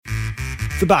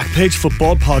the Back Page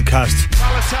Football Podcast.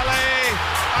 Balotelli,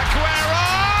 Aguero!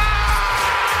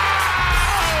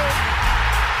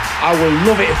 I will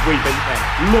love it if we beat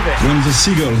them. Love it. When the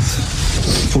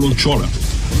seagulls follow trawler,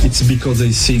 it's because they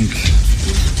think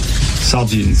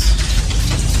sardines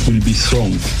will be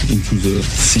thrown into the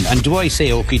sea. And do I say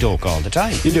okie doke all the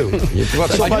time? You do.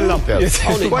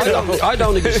 I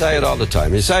don't even say it all the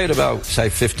time. You say it about, say,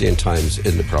 15 times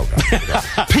in the programme.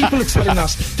 People are telling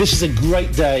us this is a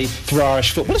great day for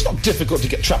Irish football. It's not difficult to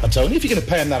get Trapattoni if you're going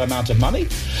to pay him that amount of money.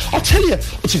 I'll tell you,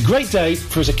 it's a great day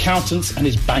for his accountants and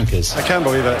his bankers. I can't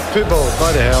believe it. Football,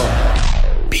 by the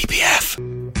hell. BPF.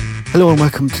 Hello and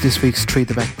welcome to this week's Treat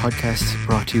the Back podcast,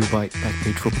 brought to you by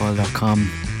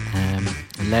backpagefootball.com.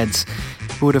 Lads,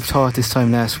 who would have thought this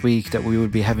time last week that we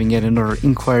would be having yet another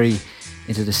inquiry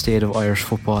into the state of Irish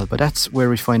football, but that's where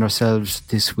we find ourselves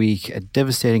this week. A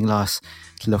devastating loss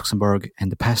to Luxembourg,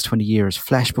 and the past 20 years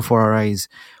flash before our eyes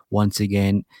once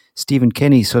again. Stephen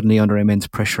Kenny suddenly under immense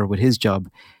pressure with his job,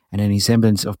 and any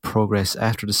semblance of progress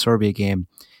after the Serbia game,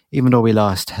 even though we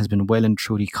lost, has been well and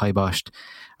truly kiboshed.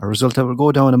 A result that will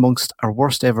go down amongst our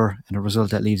worst ever, and a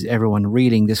result that leaves everyone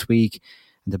reeling this week,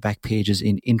 and the back pages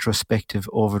in introspective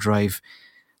overdrive.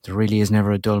 There really is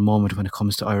never a dull moment when it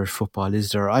comes to Irish football,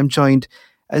 is there? I'm joined,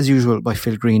 as usual, by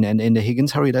Phil Green and Enda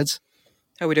Higgins. How are you, lads?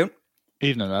 How we doing?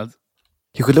 Evening, lads.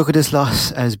 You could look at this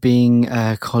loss as being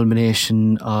a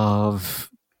culmination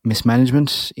of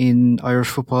mismanagement in Irish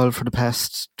football for the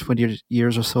past 20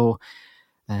 years or so.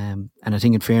 And I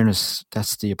think, in fairness,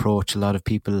 that's the approach a lot of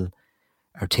people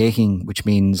are taking, which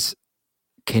means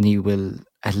Kenny will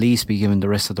at least be given the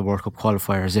rest of the World Cup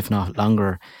qualifiers, if not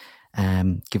longer,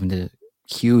 given the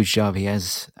huge job he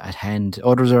has at hand.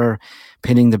 Others are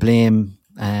pinning the blame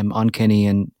on Kenny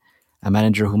and a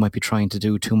manager who might be trying to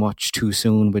do too much too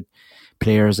soon with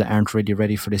players that aren't really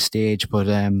ready for this stage. But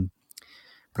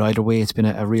either way, it's been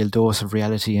a real dose of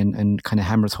reality and kind of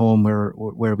hammers home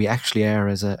where we actually are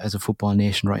as a football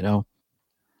nation right now.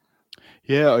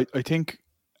 Yeah, I think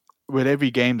with every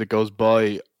game that goes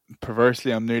by,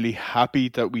 perversely, I'm nearly happy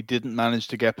that we didn't manage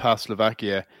to get past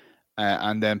Slovakia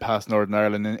and then past Northern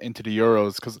Ireland into the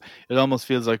Euros, because it almost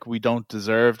feels like we don't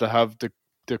deserve to have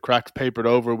the cracks papered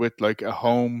over with like a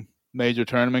home major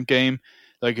tournament game.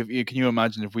 Like, can you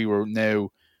imagine if we were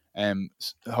now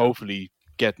hopefully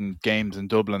getting games in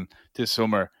Dublin this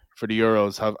summer for the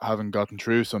Euros, having gotten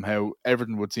through somehow,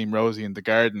 everything would seem rosy in the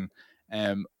garden.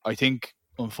 I think,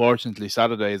 unfortunately,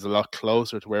 Saturday is a lot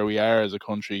closer to where we are as a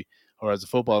country, or as a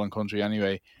footballing country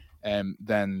anyway,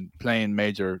 than playing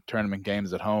major tournament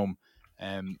games at home.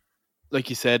 Like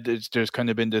you said, there's kind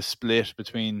of been this split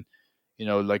between,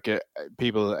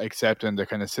 people accepting the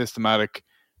kind of systematic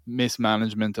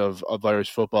mismanagement of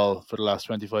Irish football for the last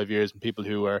 25 years, and people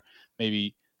who are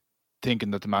maybe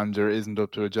thinking that the manager isn't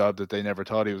up to a job that they never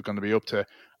thought he was going to be up to.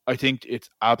 I think it's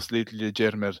absolutely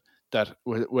legitimate that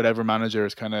whatever manager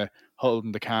is kind of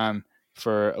holding the can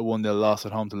for a 1-0 loss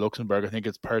at home to Luxembourg, I think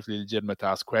it's perfectly legitimate to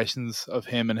ask questions of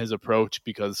him and his approach,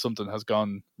 because something has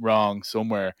gone wrong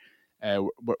somewhere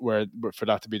where for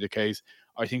that to be the case.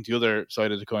 I think the other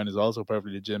side of the coin is also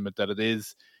perfectly legitimate, that it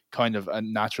is kind of a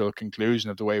natural conclusion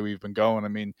of the way we've been going. I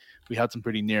mean, we had some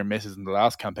pretty near misses in the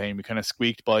last campaign. We kind of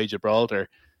squeaked by Gibraltar,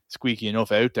 squeaky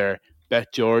enough out there,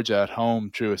 bet Georgia at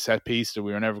home through a set piece that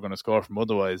we were never going to score from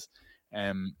otherwise.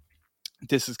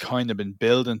 This has kind of been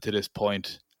building to this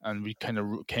point, and we kind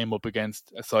of came up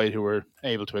against a side who were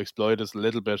able to exploit us a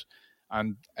little bit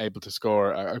and able to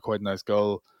score a quite nice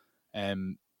goal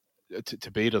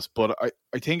to beat us. But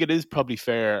I think it is probably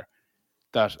fair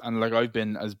that, and like, I've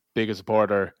been as big a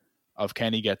supporter of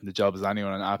Kenny getting the job as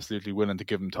anyone, and absolutely willing to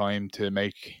give him time to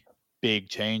make big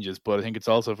changes. But I think it's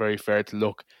also very fair to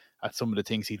look at some of the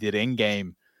things he did in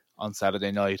game on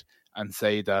Saturday night and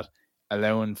say that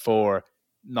allowing for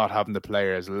not having the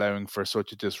players, allowing for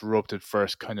such a disrupted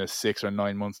first kind of 6 or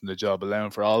 9 months in the job, allowing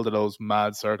for all of those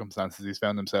mad circumstances he's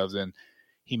found himself in,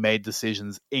 he made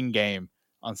decisions in game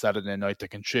on Saturday night that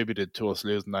contributed to us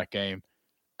losing that game,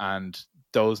 and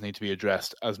those need to be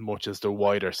addressed as much as the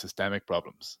wider systemic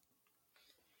problems.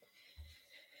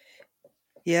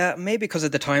 Yeah, maybe because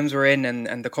of the times we're in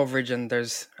and the coverage, and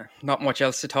there's not much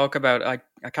else to talk about. I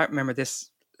can't remember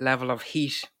this level of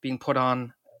heat being put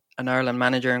on an Ireland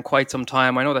manager in quite some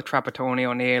time. I know that Trapattoni,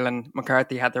 O'Neill and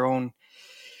McCarthy had their own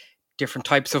different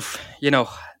types of,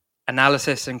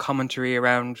 analysis and commentary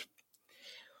around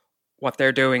what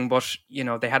they're doing, but,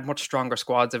 they had much stronger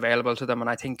squads available to them. And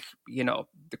I think,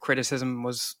 the criticism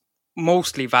was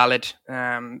mostly valid,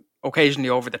 occasionally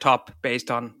over the top,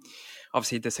 based on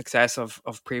obviously the success of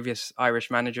previous Irish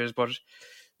managers. But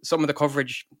some of the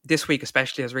coverage this week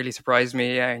especially has really surprised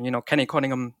me. Kenny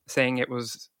Cunningham saying it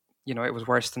was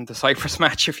worse than the Cyprus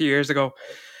match a few years ago.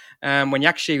 When you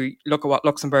actually look at what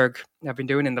Luxembourg have been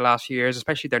doing in the last few years,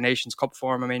 especially their Nations Cup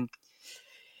form, I mean,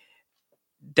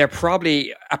 they're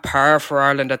probably a par for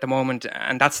Ireland at the moment,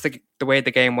 and that's the way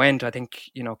the game went. I think,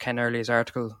 Ken Early's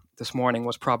article this morning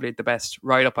was probably the best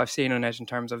write-up I've seen on it, in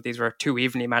terms of these were two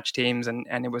evenly matched teams, and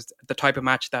it was the type of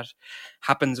match that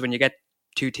happens when you get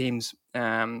two teams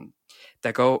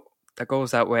that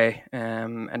goes that way,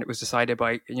 and it was decided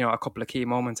by a couple of key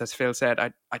moments, as Phil said.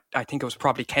 I think it was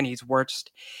probably Kenny's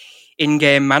worst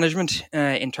in-game management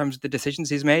in terms of the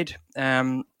decisions he's made.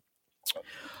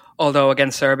 Although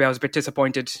against Serbia, I was a bit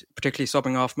disappointed, particularly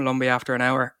subbing off Malumbi after an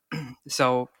hour.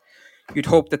 So you'd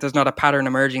hope that there's not a pattern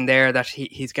emerging there, that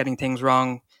he's getting things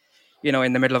wrong,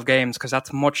 in the middle of games, because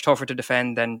that's much tougher to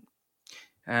defend than,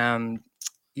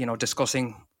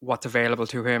 discussing what's available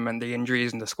to him and the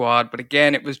injuries in the squad. But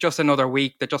again, it was just another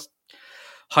week that just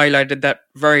highlighted that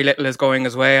very little is going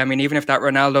his way. I mean, even if that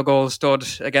Ronaldo goal stood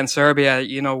against Serbia,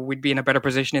 we'd be in a better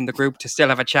position in the group to still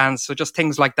have a chance. So just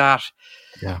things like that.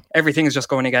 Yeah. Everything is just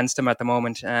going against him at the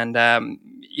moment. And,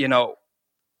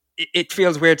 it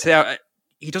feels weird to say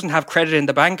he doesn't have credit in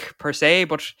the bank per se,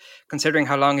 but considering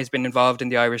how long he's been involved in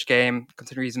the Irish game,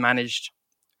 considering he's managed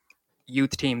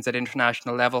youth teams at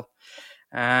international level,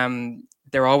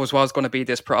 there always was going to be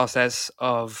this process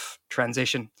of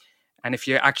transition. And if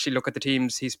you actually look at the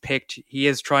teams he's picked, he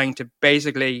is trying to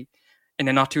basically, in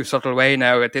a not too subtle way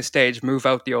now at this stage, move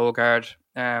out the old guard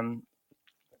and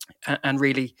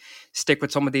really stick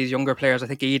with some of these younger players. I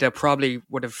think Ida probably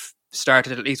would have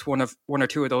started at least one or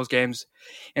two of those games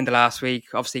in the last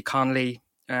week. Obviously, Connolly,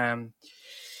 Bazunu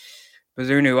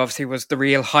obviously was the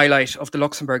real highlight of the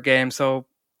Luxembourg game. So,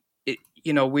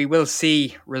 we will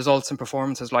see results and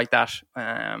performances like that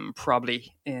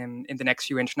probably in the next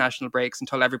few international breaks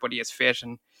until everybody is fit,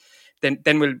 and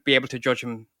then we'll be able to judge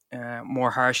him more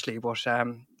harshly. But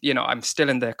I'm still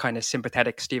in the kind of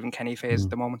sympathetic Stephen Kenny phase at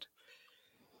the moment.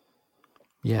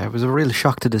 Yeah, it was a real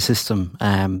shock to the system.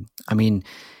 I mean,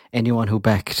 anyone who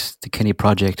backed the Kenny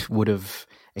project would have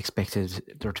expected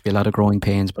there to be a lot of growing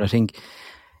pains, but I think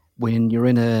when you're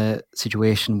in a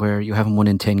situation where you haven't won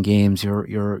in 10 games,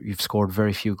 you've scored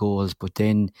very few goals, but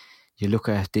then you look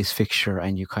at this fixture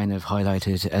and you kind of highlight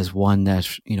it as one that,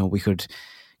 we could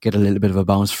get a little bit of a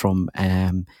bounce from.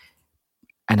 And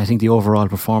I think the overall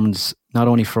performance, not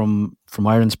only from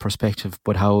Ireland's perspective,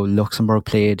 but how Luxembourg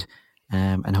played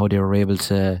and how they were able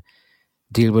to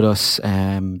deal with us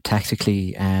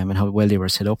tactically and how well they were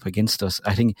set up against us.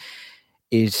 I think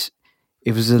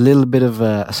it was a little bit of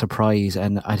a surprise,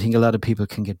 and I think a lot of people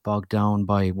can get bogged down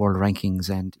by world rankings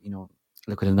and,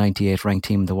 look at a 98 ranked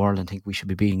team in the world and think we should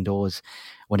be beating those,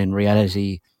 when in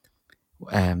reality,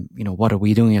 what are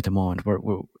we doing at the moment?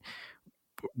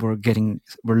 We're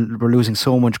losing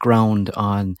so much ground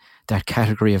on that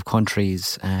category of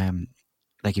countries.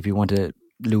 Like if you want to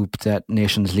loop that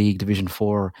Nations League Division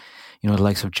 4, the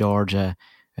likes of Georgia,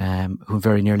 who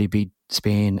very nearly beat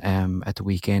Spain at the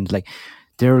weekend, like,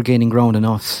 they're gaining ground on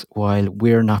us while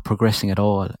we're not progressing at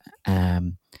all.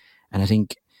 And I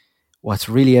think what's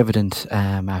really evident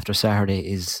after Saturday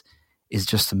is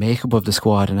just the makeup of the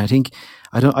squad. And I think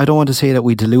I don't want to say that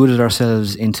we deluded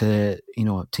ourselves into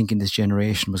thinking this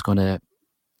generation was going to,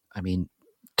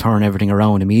 turn everything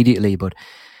around immediately. But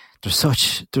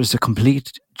there's a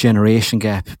complete generation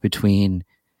gap between,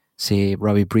 say,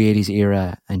 Robbie Brady's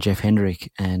era and Jeff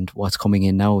Hendrick and what's coming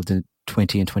in now, the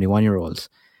 20 and 21 year olds.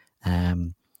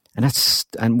 And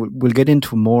we'll get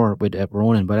into more with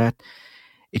Ronan, but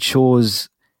it shows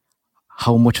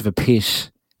how much of a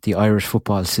pit the Irish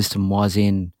football system was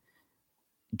in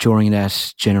during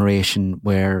that generation,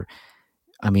 where,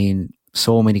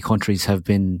 so many countries have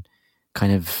been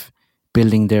kind of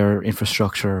building their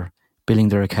infrastructure, building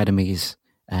their academies,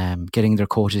 getting their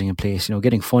coaching in place,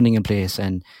 getting funding in place.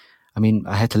 And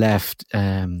I had to laugh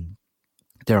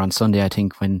there on Sunday, I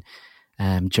think, when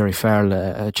Jerry Farrell,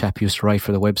 a chap who used to write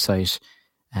for the website,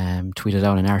 tweeted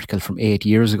out an article from 8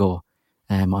 years ago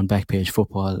on Backpage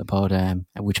Football about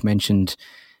which mentioned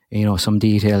some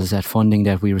details that funding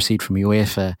that we received from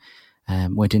UEFA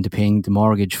went into paying the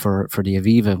mortgage for the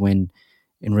Aviva, when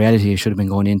in reality it should have been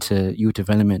going into youth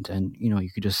development. And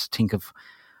you could just think of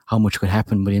how much could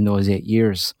happen within those 8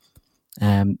 years.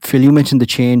 Phil, you mentioned the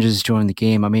changes during the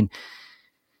game.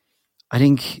 I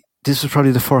think this was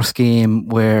probably the first game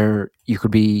where you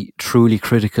could be truly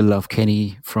critical of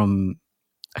Kenny from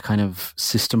a kind of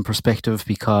system perspective,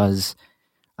 because,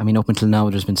 up until now,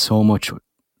 there's been so much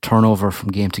turnover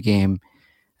from game to game.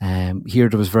 Here,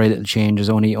 there was very little changes.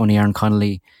 Only Aaron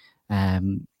Connolly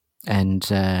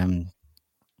and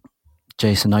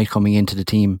Jason Knight coming into the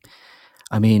team.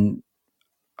 I mean,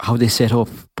 how they set up,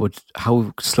 but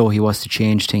how slow he was to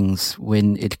change things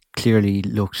when it clearly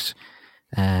looked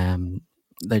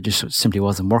that just simply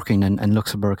wasn't working, and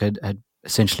Luxembourg had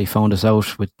essentially found us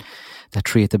out with that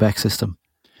 3 at the back system.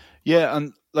 Yeah,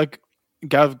 and like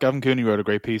Gavin Cooney wrote a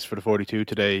great piece for the 42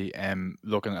 today,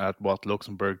 looking at what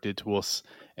Luxembourg did to us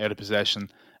out of possession,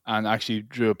 and actually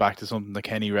drew it back to something that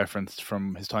Kenny referenced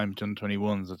from his time in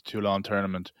 21s at the Toulon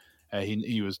tournament.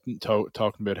 He was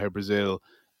talking about how Brazil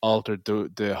altered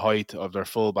the height of their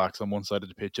fullbacks on one side of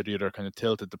the pitch or the other, kind of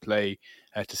tilted the play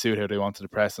to suit how they wanted to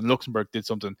press. And Luxembourg did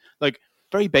something like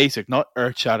very basic, not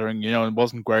earth-shattering. It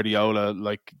wasn't Guardiola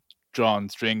like drawing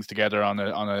strings together on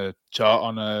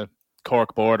a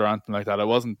cork board or anything like that. It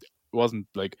wasn't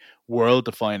like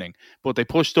world-defining, but they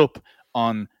pushed up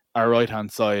on our right-hand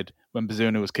side when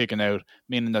Bazunu was kicking out,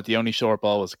 meaning that the only short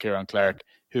ball was Kieran Clark,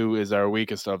 who is our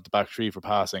weakest of the back three for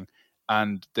passing,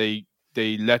 and they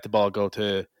let the ball go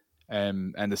to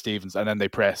Enda Stevens, and then they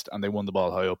pressed and they won the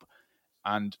ball high up.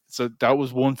 And so that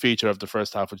was one feature of the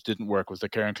first half which didn't work, was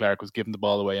that Kieran Clark was giving the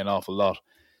ball away an awful lot.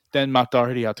 Then Matt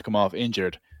Doherty had to come off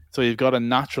injured. So you've got a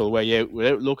natural way out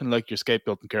without looking like you're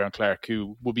scapegoating Kieran Clark,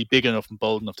 who would be big enough and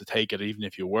bold enough to take it even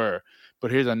if you were. But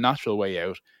here's a natural way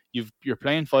out. You're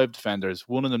playing 5 defenders.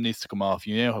 One of them needs to come off.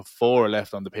 You now have 4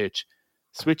 left on the pitch.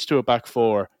 Switch to a back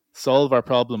 4. Solve our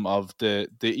problem of the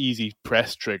easy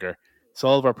press trigger.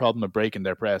 Solve our problem of breaking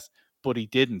their press. But he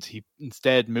didn't. He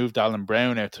instead moved Alan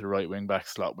Brown out to the right wing back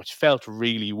slot, which felt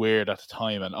really weird at the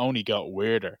time and only got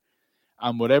weirder.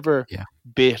 And whatever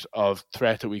bit of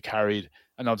threat that we carried,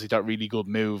 and obviously that really good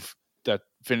move that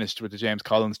finished with the James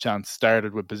Collins chance,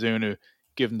 started with Bazunu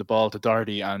giving the ball to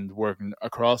Doherty and working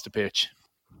across the pitch.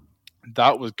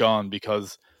 That was gone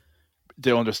because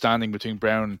the understanding between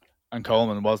Brown and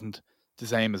Coleman wasn't the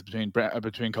same as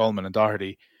between Coleman and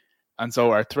Doherty. And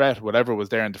so our threat, whatever was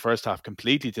there in the first half,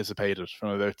 completely dissipated from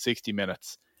about 60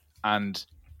 minutes. And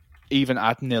even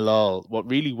at 0-0, what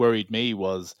really worried me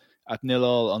was at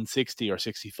 0-0 on 60 or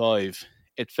 65,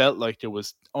 it felt like there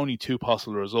was only 2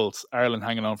 possible results: Ireland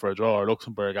hanging on for a draw or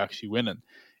Luxembourg actually winning.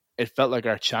 It felt like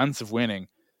our chance of winning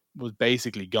was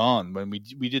basically gone when we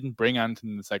didn't bring anything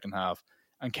in the second half.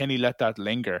 And Kenny let that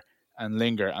linger.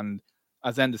 And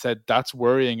as Enda said, that's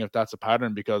worrying if that's a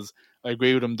pattern, because I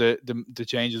agree with him. The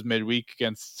changes midweek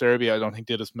against Serbia, I don't think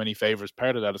did us many favours.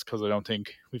 Part of that is because I don't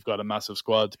think we've got a massive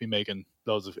squad to be making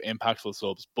loads of impactful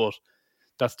subs. But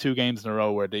that's 2 games in a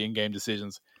row where the in-game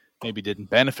decisions maybe didn't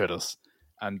benefit us.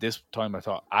 And this time I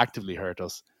thought actively hurt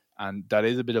us. And that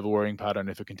is a bit of a worrying pattern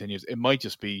if it continues. It might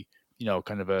just be,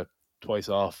 kind of a twice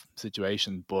off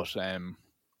situation. But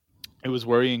it was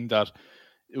worrying that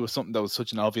it was something that was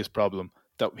such an obvious problem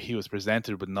that he was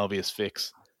presented with an obvious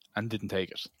fix and didn't take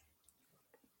it.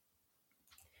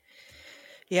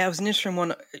 Yeah, it was an interesting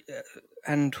one,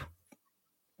 and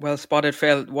well spotted,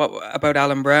 Phil. What about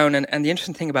Alan Brown? And the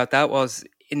interesting thing about that was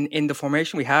in the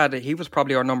formation we had, he was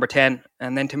probably our number 10,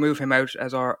 and then to move him out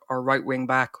as our right wing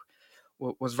back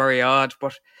was very odd.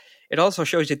 But it also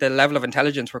shows you the level of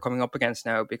intelligence we're coming up against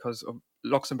now, because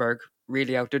Luxembourg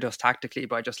really outdid us tactically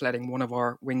by just letting one of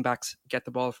our wing backs get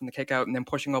the ball from the kick out and then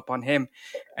pushing up on him.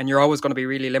 And you're always going to be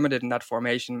really limited in that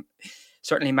formation.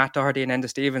 Certainly Matt Doherty and Enda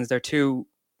Stevens, they're 2,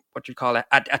 what you call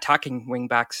attacking wing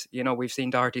backs. We've seen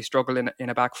Doherty struggle in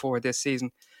a back 4 this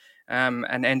season. And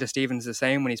Enda Stevens the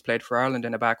same when he's played for Ireland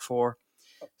in a back 4.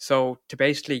 So to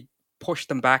basically push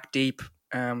them back deep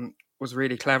was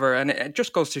really clever. And it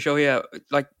just goes to show you,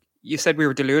 like you said, we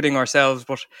were deluding ourselves,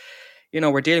 but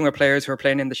we're dealing with players who are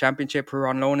playing in the Championship, who are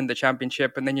on loan in the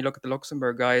Championship, and then you look at the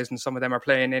Luxembourg guys and some of them are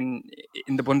playing in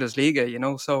the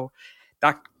Bundesliga, so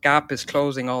that gap is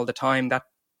closing all the time. That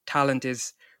talent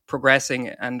is progressing,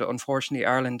 and unfortunately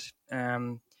Ireland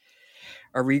are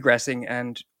regressing,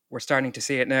 and we're starting to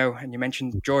see it now. And you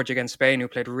mentioned George against Spain, who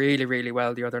played really, really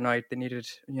well the other night. They needed,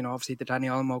 obviously the Dani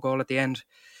Olmo goal at the end.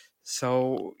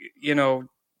 So,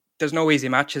 there's no easy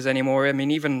matches anymore. I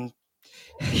mean, even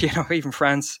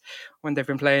France, when they've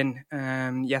been playing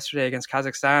yesterday against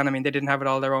Kazakhstan, I mean, they didn't have it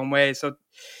all their own way. So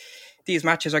these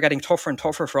matches are getting tougher and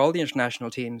tougher for all the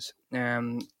international teams.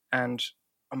 And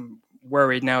I'm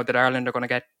worried now that Ireland are going to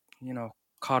get,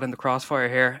 caught in the crossfire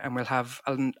here, and we'll have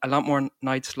a lot more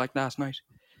nights like last night.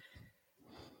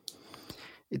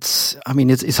 It's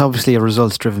obviously a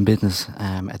results-driven business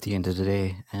at the end of the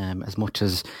day. As much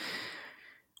as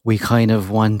we kind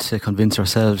of want to convince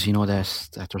ourselves,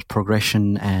 that there's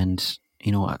progression, and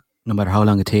no matter how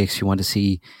long it takes, you want to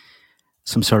see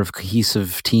some sort of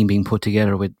cohesive team being put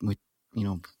together with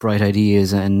bright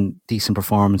ideas and decent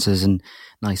performances and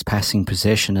nice passing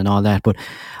possession and all that. But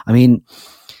I mean,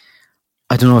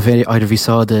 I don't know if either of you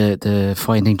saw the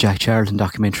Finding Jack Charlton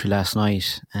documentary last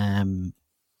night, and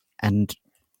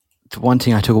the one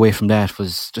thing I took away from that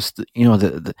was just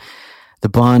the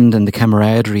bond and the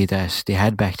camaraderie that they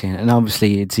had back then. And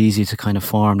obviously, it's easy to kind of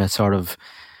form that sort of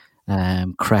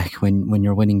crack when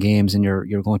you're winning games and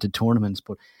you're going to tournaments.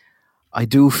 But I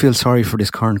do feel sorry for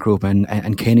this current group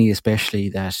and Kenny especially,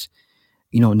 that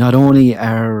not only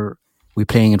are we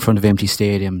playing in front of empty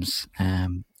stadiums,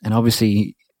 and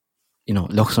obviously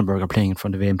Luxembourg are playing in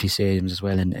front of empty stadiums as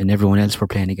well, and everyone else we're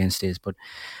playing against is. But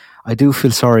I do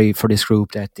feel sorry for this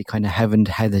group that they kind of haven't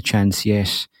had the chance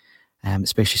yet,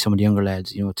 especially some of the younger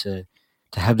lads, to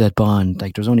have that bond.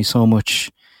 Like, there's only so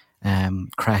much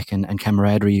crack and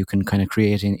camaraderie you can kind of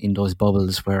create in those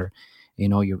bubbles where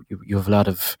you have a lot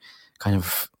of kind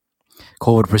of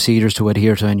COVID procedures to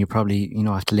adhere to, and you probably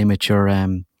have to limit your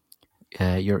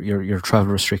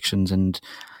travel restrictions and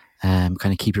kind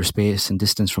of keep your space and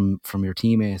distance from your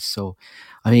teammates. So,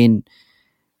 I mean,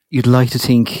 you'd like to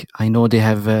think, I know they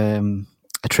have a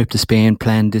trip to Spain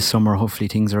planned this summer. Hopefully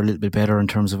things are a little bit better in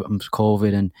terms of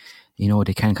COVID, and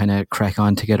they can kind of crack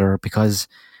on together, because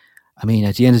I mean,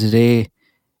 at the end of the day,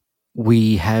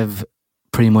 we have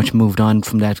pretty much moved on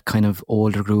from that kind of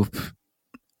older group,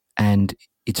 and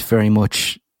it's very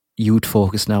much youth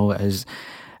focused now.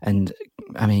 And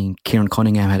I mean, Kieran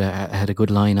Cunningham had a good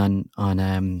line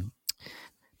on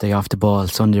the Off the Ball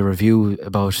Sunday Review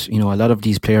about a lot of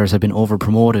these players have been over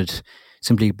promoted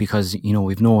simply because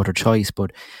we've no other choice.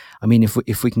 But I mean,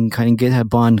 if we can kind of get a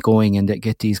bond going and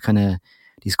get these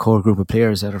core group of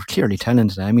players that are clearly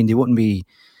talented, I mean, they wouldn't be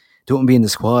in the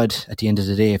squad at the end of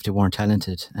the day if they weren't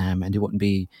talented, and they wouldn't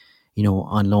be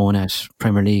on loan at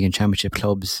Premier League and Championship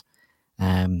clubs.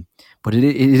 But it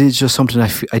is just something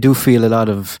I do feel a lot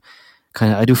of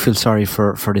I do feel sorry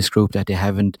for this group that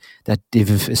they've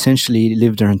essentially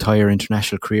lived their entire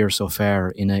international career so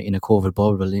far in a COVID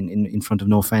bubble in front of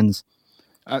no fans.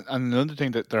 And another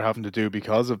thing that they're having to do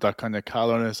because of that kind of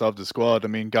callousness of the squad. I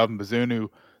mean, Gavin Bazunu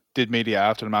did media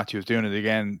after the match. He was doing it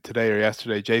again today or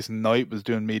yesterday. Jason Knight was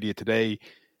doing media today.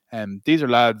 These are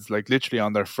lads like literally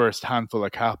on their first handful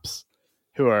of caps,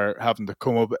 who are having to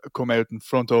come out and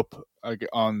front up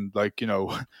on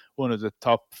one of the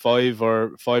top 5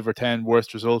 or 10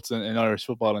 worst results in Irish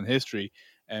football in history,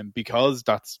 and because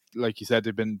that's, like you said,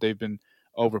 they've been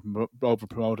over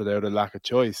promoted out of lack of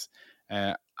choice.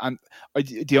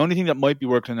 The only thing that might be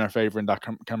working in our favour in that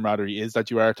camaraderie is that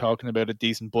you are talking about a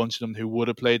decent bunch of them who would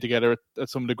have played together at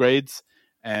some of the grades.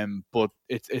 But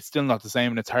it's still not the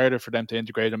same, and it's harder for them to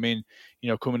integrate. I mean,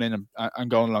 coming in and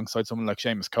going alongside someone like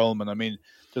Seamus Coleman. I mean,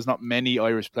 there's not many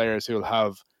Irish players who will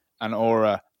have an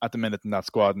aura at the minute in that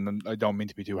squad, and I don't mean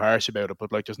to be too harsh about it,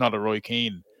 but like, there's not a Roy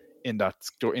Keane in that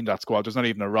squad. There's not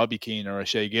even a Robbie Keane or a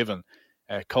Shay Given.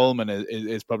 Coleman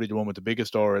is probably the one with the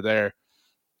biggest aura there.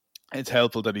 It's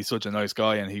helpful that he's such a nice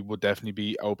guy, and he would definitely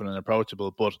be open and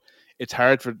approachable. But it's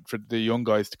hard for the young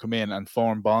guys to come in and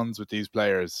form bonds with these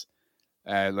players.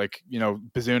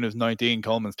 Bazunu's 19,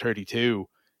 Coleman's 32.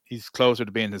 He's closer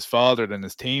to being his father than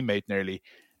his teammate nearly.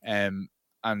 And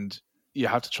you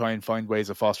have to try and find ways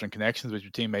of fostering connections with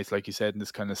your teammates, like you said, in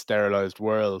this kind of sterilised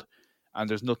world. And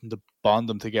there's nothing to bond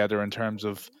them together in terms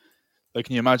of, like,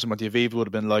 can you imagine what the Aviva would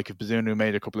have been like if Bazunu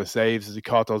made a couple of saves as he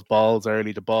caught those balls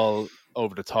early, the ball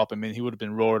over the top? I mean, he would have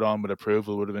been roared on with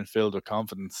approval, would have been filled with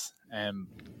confidence.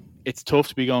 It's tough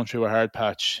to be going through a hard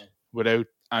patch without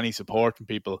any support from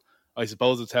people. I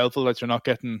suppose it's helpful that you're not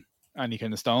getting any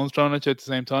kind of stones thrown at you at the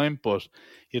same time, but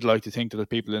you'd like to think that the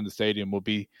people in the stadium will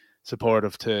be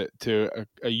supportive to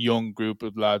a young group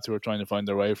of lads who are trying to find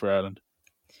their way for Ireland.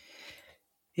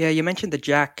 Yeah, you mentioned the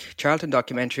Jack Charlton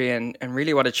documentary, and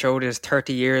really what it showed is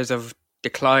 30 years of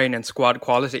decline in squad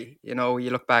quality. You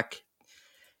look back,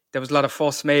 there was a lot of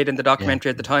fuss made in the documentary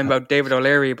at the time about David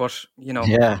O'Leary, but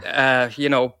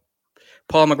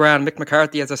Paul McGrath, Mick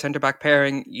McCarthy as a centre-back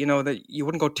pairing, that you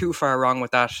wouldn't go too far wrong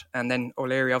with that. And then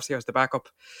O'Leary obviously has the backup.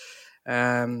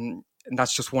 And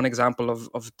that's just one example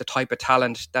of the type of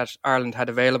talent that Ireland had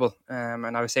available.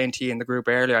 And I was saying to you in the group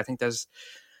earlier, I think there's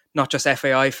not just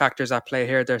FAI factors at play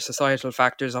here, there's societal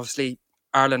factors. Obviously,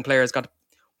 Ireland players got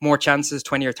more chances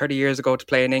 20 or 30 years ago to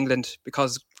play in England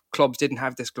because clubs didn't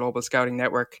have this global scouting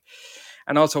network.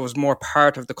 And also was more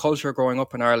part of the culture growing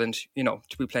up in Ireland,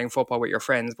 to be playing football with your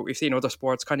friends. But we've seen other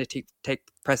sports kind of take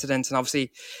precedence. And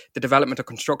obviously the development of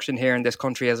construction here in this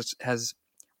country has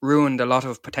ruined a lot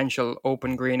of potential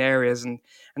open green areas. And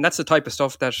that's the type of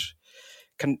stuff that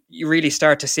you really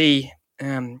start to see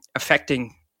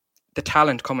affecting the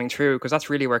talent coming through, because that's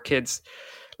really where kids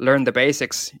learn the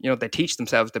basics. They teach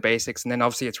themselves the basics, and then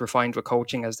obviously it's refined with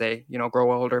coaching as they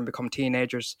grow older and become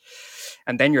teenagers,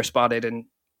 and then you're spotted and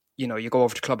you go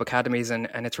over to club academies and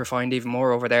it's refined even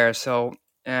more over there. So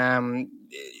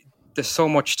there's so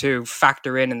much to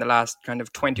factor in the last kind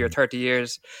of 20 or 30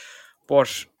 years,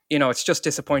 but it's just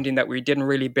disappointing that we didn't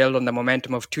really build on the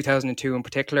momentum of 2002 in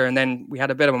particular. And then we had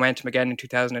a bit of momentum again in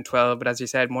 2012. But as you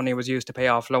said, money was used to pay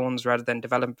off loans rather than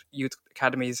develop youth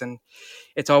academies. And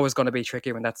it's always going to be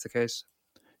tricky when that's the case.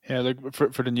 Yeah, like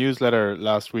for the newsletter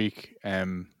last week,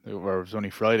 or it was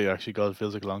only Friday actually, God, it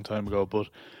feels like a long time ago. But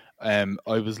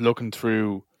I was looking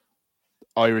through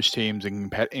Irish teams in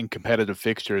competitive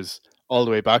fixtures all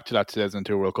the way back to that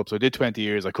 2002 World Cup. So I did 20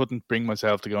 years. I couldn't bring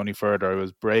myself to go any further. I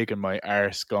was breaking my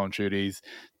arse going through these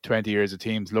 20 years of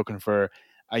teams looking for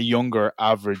a younger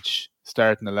average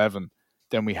starting 11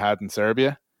 than we had in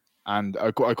Serbia. And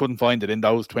I couldn't find it. In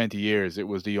those 20 years, it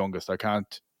was the youngest. I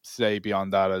can't say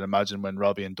beyond that. I'd imagine when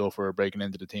Robbie and Duff were breaking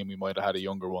into the team, we might have had a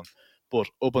younger one. But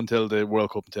up until the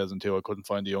World Cup in 2002, I couldn't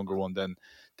find a younger one than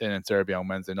in Serbia on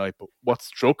Wednesday night. But what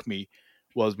struck me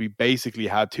was we basically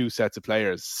had two sets of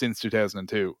players since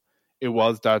 2002. It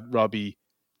was that Robbie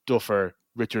Duffer,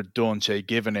 Richard Dunn, Shay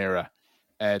Given era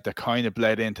that kind of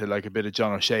bled into like a bit of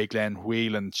John O'Shea, Glenn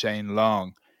Whelan, Shane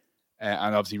Long.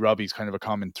 And obviously Robbie's kind of a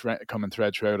common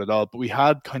thread throughout it all. But we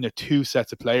had kind of two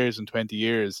sets of players in 20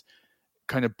 years,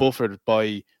 kind of buffered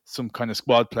by some kind of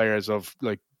squad players of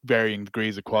like varying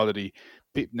degrees of quality.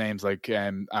 Names like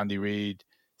Andy Reid,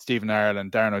 Stephen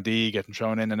Ireland, Darren O'Dea getting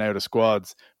thrown in and out of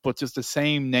squads, but just the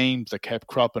same names that kept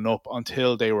cropping up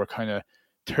until they were kind of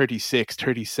 36,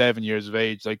 37 years of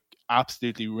age, like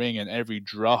absolutely ringing every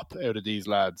drop out of these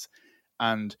lads.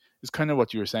 And it's kind of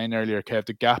what you were saying earlier, Kev,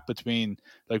 the gap between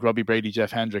like Robbie Brady,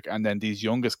 Jeff Hendrick, and then these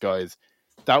youngest guys.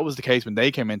 That was the case when they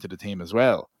came into the team as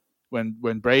well.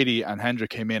 When Brady and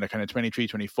Hendrick came in at kind of 23,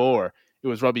 24, it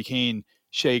was Robbie Keane,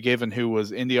 Shay Given, who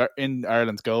was in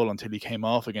Ireland's goal until he came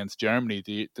off against Germany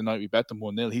the night we bet them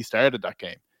 1-0. He started that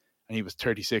game and he was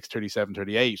 36, 37,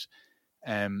 38.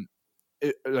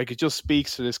 It just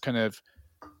speaks to this kind of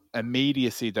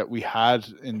immediacy that we had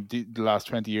in the last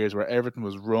 20 years where everything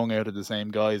was wrung out of the same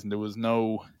guys and there was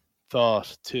no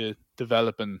thought to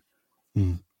developing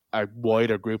a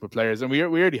wider group of players. And we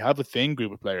already have a thin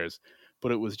group of players,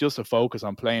 but it was just a focus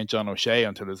on playing John O'Shea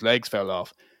until his legs fell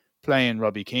off, playing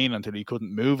Robbie Keane until he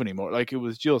couldn't move anymore. Like it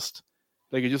just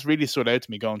really stood out to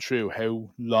me going through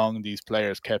how long these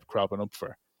players kept cropping up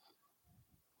for.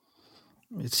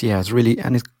 It's really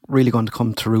going to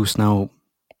come to roost now,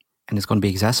 and it's going to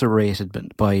be exacerbated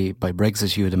by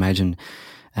Brexit, you would imagine,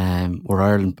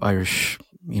 where Irish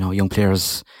young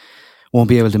players won't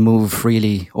be able to move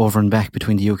freely over and back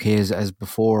between the UK as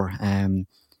before, and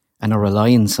a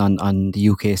reliance on the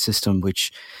UK system,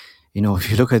 which,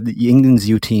 if you look at England's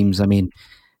youth teams, I mean,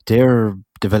 they're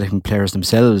developing players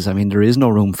themselves. I mean, there is no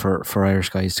room for Irish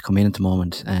guys to come in at the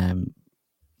moment,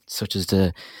 such as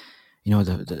the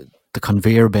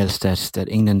conveyor belt that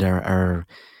England are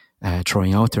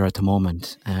throwing out there at the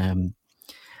moment.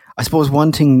 I suppose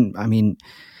one thing, I mean,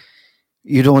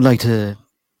 you don't like to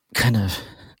kind of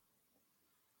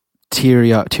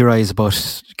theorize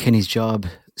about Kenny's job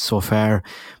so far,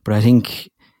 but I think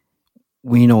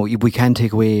we can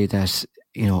take away that,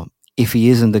 if he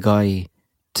isn't the guy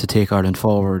to take Ireland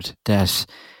forward, that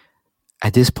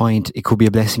at this point it could be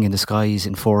a blessing in disguise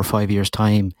in 4 or 5 years'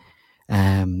 time,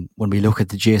 when we look at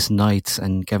the Jason Knights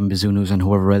and Gavin Bazunus and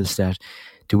whoever else, that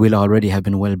they will already have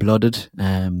been well-blooded.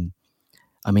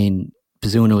 I mean,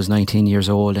 Bazunu is 19 years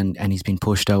old and he's been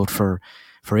pushed out for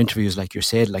interviews, like you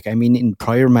said. Like, I mean, in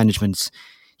prior managements,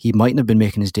 he mightn't have been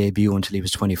making his debut until he was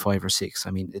 25 or 6.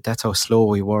 I mean, that's how slow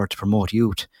we were to promote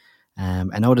youth. And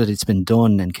now that it's been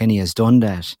done and Kenny has done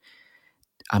that,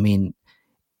 I mean,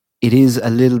 it is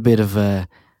a little bit of a,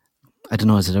 I don't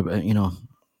know, is it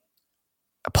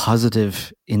a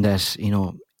positive in that,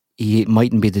 he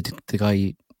mightn't be the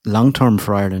guy long-term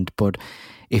for Ireland, but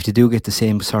if they do get the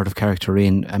same sort of character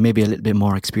in, and maybe a little bit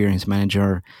more experienced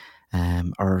manager,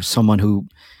 or someone who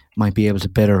might be able to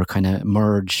better kind of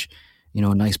merge,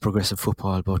 nice progressive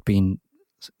football, but being,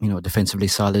 defensively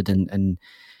solid and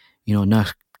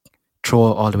not throw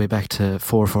all the way back to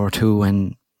 4-4-2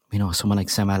 and, someone like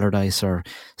Sam Allardyce or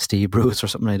Steve Bruce or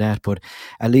something like that. But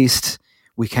at least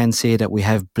we can say that we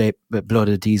have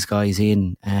blooded these guys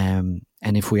in. And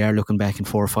if we are looking back in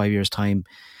 4 or 5 years' time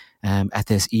at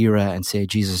this era and say,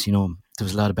 Jesus, there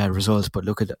was a lot of bad results, but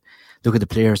look at the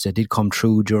players that did come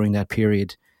through during that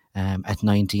period at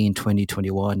 19, 20,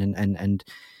 21, and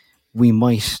we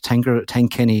might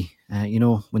thank Kenny,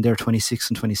 when they're 26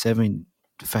 and 27,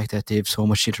 the fact that they have so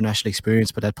much international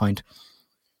experience by that point.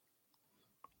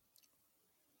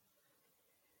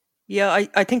 Yeah,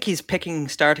 I think he's picking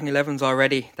starting 11s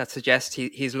already. That suggests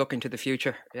he's looking to the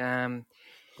future.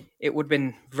 It would have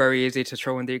been very easy to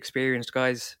throw in the experienced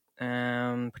guys,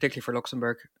 particularly for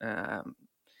Luxembourg.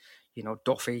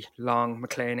 Duffy, Long,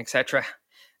 McLean, etc.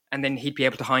 And then he'd be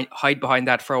able to hide behind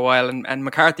that for a while. And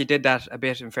McCarthy did that a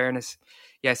bit, in fairness.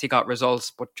 Yes, he got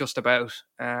results, but just about.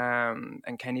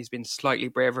 And Kenny's been slightly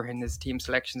braver in his team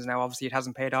selections now. Obviously, it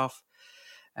hasn't paid off.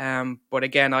 But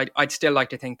again, I'd still like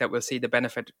to think that we'll see the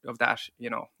benefit of that,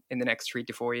 in the next 3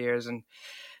 to 4 years. And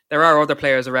there are other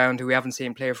players around who we haven't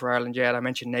seen play for Ireland yet. I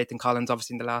mentioned Nathan Collins,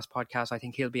 obviously, in the last podcast. I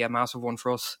think he'll be a massive one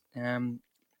for us. And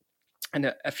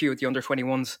a few of the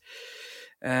under-21s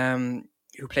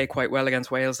who played quite well against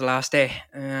Wales the last day.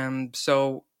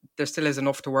 So there still is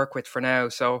enough to work with for now.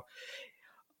 So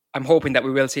I'm hoping that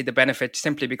we will see the benefit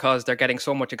simply because they're getting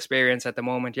so much experience at the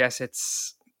moment. Yes,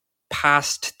 it's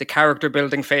past the character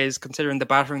building phase, considering the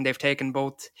battering they've taken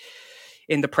both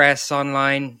in the press,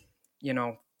 online,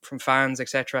 from fans,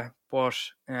 etc. But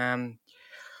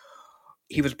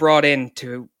he was brought in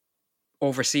to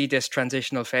oversee this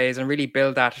transitional phase and really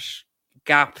build that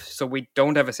gap so we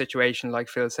don't have a situation like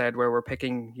Phil said where we're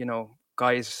picking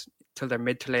guys till their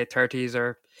mid to late 30s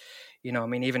or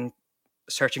even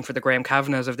searching for the Graham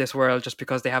Kavanaghs of this world just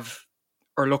because they have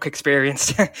or look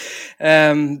experienced.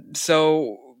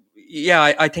 So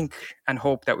yeah, I think and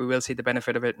hope that we will see the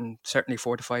benefit of it in certainly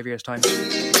 4 to 5 years' time.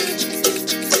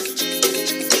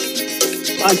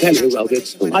 I'll tell you who wrote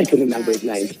it. I can remember his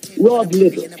name. Rod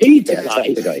Little. He's the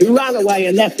guy who ran away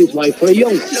and left his wife for a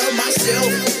young one.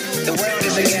 The world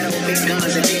is a ghetto, big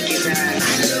guns and dickies. I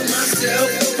love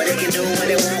myself, but they can do what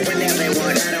they want whenever they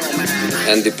want. I don't mind.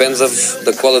 And depends of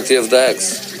the quality of the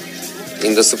eggs.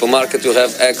 In the supermarket you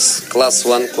have eggs class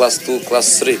 1, class 2,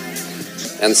 class 3.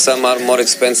 And some are more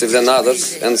expensive than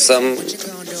others, and some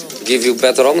give you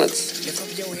better omelets.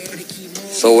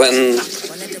 So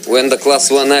when the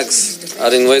class 1 eggs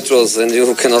are in Waitrose and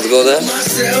you cannot go there.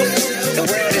 The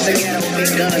world is a ghetto,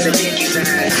 big guns and dickies. I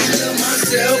love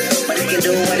myself, but they can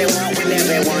do what they want whenever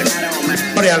they want. I don't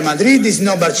mind. Real Madrid is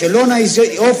no Barcelona. Is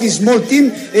off his small team.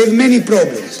 Have many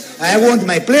problems. I want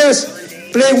my players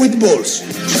play with balls.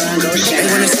 They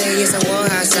wanna say it's a war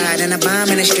outside and a bomb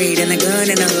in the street and a gun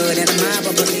in the hood and a mob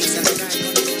of police.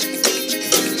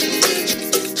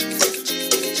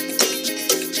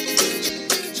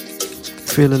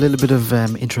 Feel a little bit of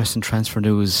interesting transfer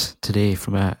news today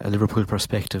from a Liverpool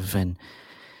perspective and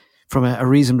from a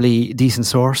reasonably decent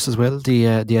source as well. The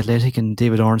Athletic and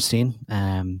David Ornstein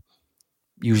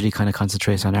usually kind of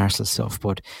concentrates on Arsenal stuff,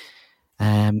 but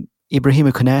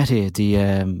Ibrahima Konate, the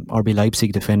RB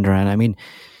Leipzig defender, and I mean,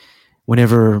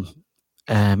 whenever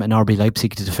an RB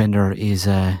Leipzig defender is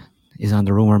on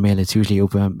the rumour mill, it's usually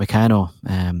Upamecano.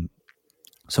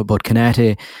 But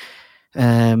Konate,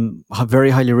 very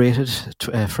highly rated,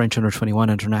 French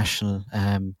under-21 international.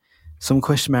 Some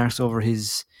question marks over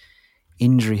his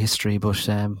injury history, but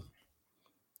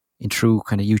in true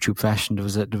kind of YouTube fashion, there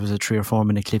was a 3 or 4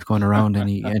 minute clip going around, and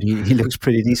he looks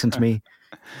pretty decent to me.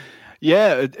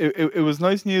 Yeah, it was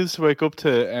nice news to wake up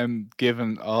to,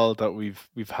 given all that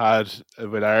we've had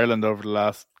with Ireland over the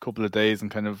last couple of days and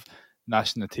kind of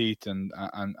gnashing the teeth and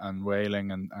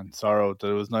wailing and sorrow. That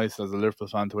it was nice as a Liverpool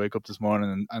fan to wake up this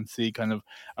morning and see kind of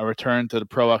a return to the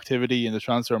proactivity in the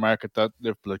transfer market that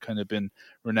Liverpool had kind of been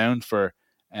renowned for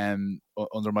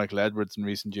under Michael Edwards in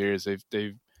recent years.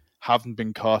 They haven't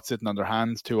been caught sitting on their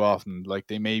hands too often, like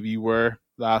they maybe were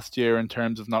last year in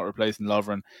terms of not replacing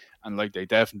Lovren, and like they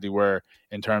definitely were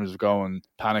in terms of going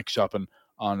panic shopping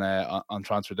on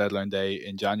transfer deadline day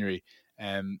in January.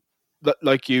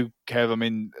 Like you, Kev, I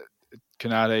mean,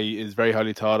 Konate is very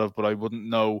highly thought of, but I wouldn't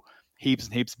know heaps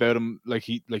and heaps about him. Like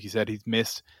you said, he's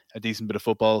missed a decent bit of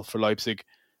football for Leipzig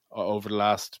over the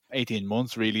last 18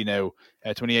 months really now.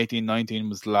 2018-19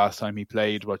 was the last time he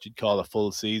played what you'd call a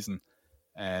full season.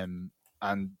 And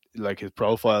like his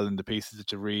profile and the pieces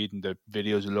that you read and the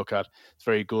videos you look at, it's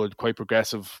very good, quite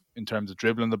progressive in terms of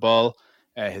dribbling the ball.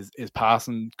 His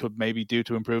passing could maybe do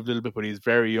to improve a little bit, but he's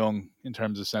very young in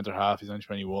terms of centre half. He's only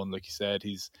 21, like you said.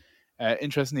 He's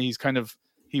interestingly,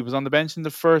 he was on the bench in the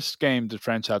first game the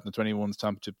French had in the 21s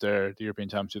championship there, the European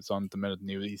Championships on at the minute, and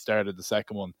he started the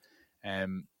second one.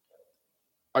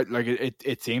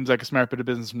 It seems like a smart bit of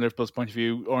business from Liverpool's point of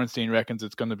view. Ornstein reckons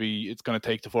it's going to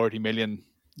take the €40 million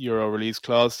release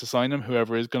clause to sign him,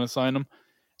 whoever is going to sign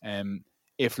him.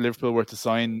 If Liverpool were to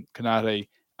sign Konate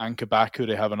and Kabak, who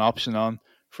they have an option on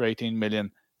for 18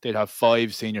 million, they'd have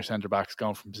 5 senior centre backs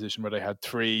going from a position where they had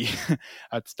 3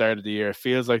 at the start of the year. It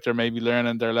feels like they're maybe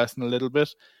learning their lesson a little bit.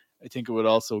 I think it would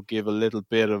also give a little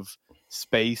bit of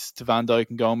space to Van Dijk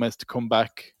and Gomez to come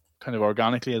back kind of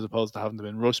organically as opposed to having to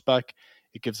been rushed back.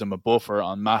 It gives them a buffer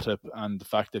on Matip and the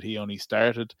fact that he only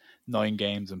started 9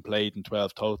 games and played in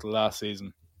 12 total last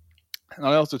season. And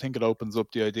I also think it opens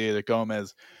up the idea that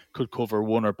Gomez could cover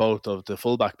one or both of the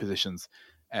fullback positions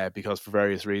because for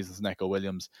various reasons, Neco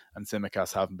Williams and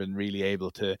Tsimikas haven't been really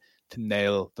able to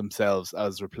nail themselves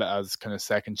as kind of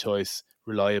second choice,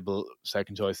 reliable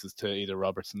second choices to either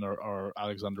Robertson or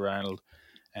Alexander-Arnold.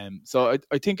 So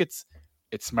I think it's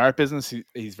smart business.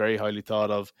 He's very highly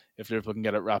thought of. If Liverpool can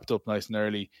get it wrapped up nice and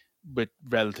early with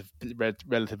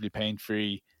relatively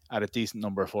pain-free at a decent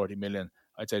number of 40 million,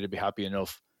 I'd say they'd be happy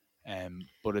enough.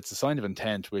 But it's a sign of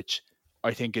intent, which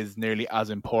I think is nearly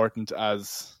as important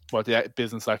as what the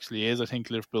business actually is. I think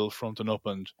Liverpool fronting up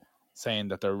and saying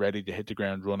that they're ready to hit the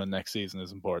ground running next season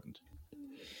is important.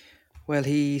 Well,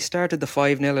 he started the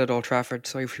 5-0 at Old Trafford,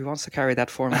 so if he wants to carry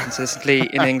that form consistently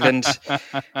in England,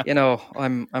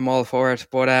 I'm all for it.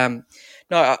 But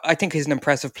no, I think he's an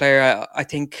impressive player. I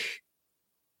think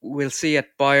we'll see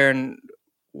at Bayern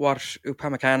what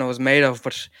Upamecano is made of,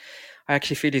 but I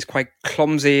actually feel he's quite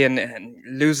clumsy and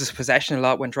loses possession a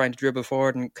lot when trying to dribble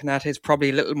forward, and Konate is probably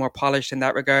a little more polished in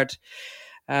that regard.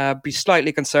 Be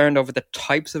slightly concerned over the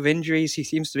types of injuries he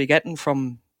seems to be getting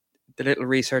from the little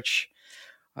research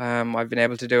I've been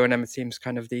able to do on him. It seems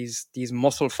kind of these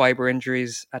muscle fiber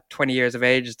injuries at 20 years of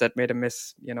age that made him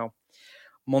miss,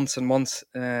 months and months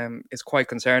is quite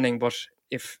concerning. But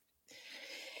if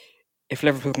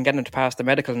Liverpool can get him to pass the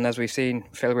medical, and as we've seen,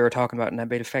 Phil, we were talking about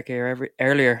Nabil Fekir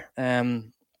earlier,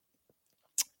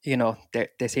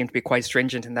 they seem to be quite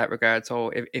stringent in that regard. So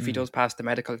if he does pass the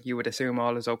medical, you would assume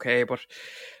all is okay. But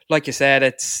like you said,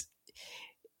 it's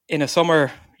in a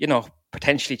summer,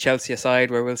 potentially Chelsea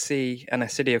aside, where we'll see, and a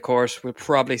City, of course, we'll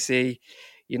probably see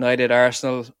United,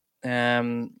 Arsenal,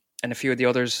 and a few of the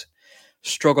others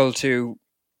struggle to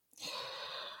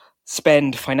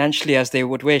spend financially as they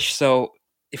would wish. So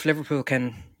if Liverpool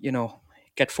can,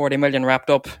 get 40 million wrapped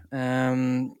up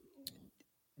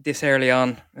this early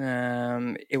on,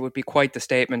 it would be quite the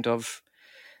statement of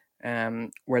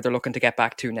where they're looking to get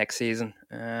back to next season.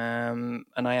 And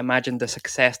I imagine the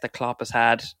success that Klopp has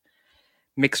had,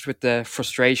 mixed with the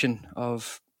frustration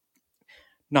of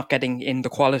not getting in the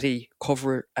quality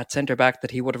cover at centre-back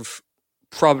that he would have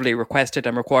probably requested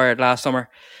and required last summer.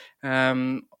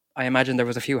 I imagine there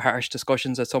was a few harsh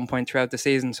discussions at some point throughout the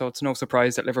season, so it's no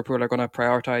surprise that Liverpool are going to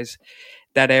prioritise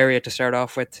that area to start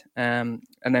off with. And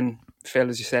then, Phil,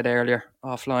 as you said earlier,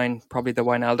 offline, probably the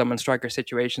Wijnaldum and striker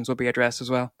situations will be addressed as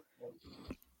well.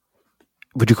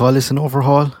 Would you call this an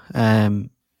overhaul? I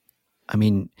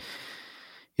mean,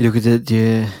 you look at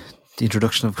the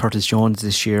introduction of Curtis Jones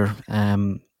this year.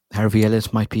 Harvey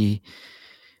Elliott might be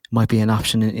an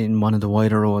option in one of the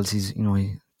wider roles. He's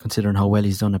considering how well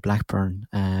he's done at Blackburn.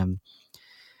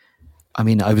 I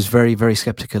mean, I was very, very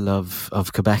sceptical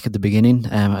of Quebec at the beginning.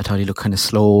 I thought he looked kind of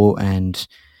slow and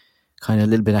kind of a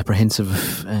little bit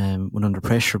apprehensive when under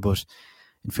pressure. But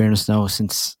in fairness, now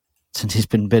since he's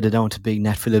been bedded down to big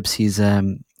Nat Phillips, he's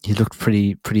looked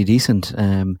pretty decent.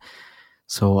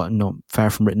 So no, far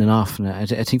from written off. And I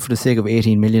think for the sake of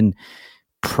 18 million,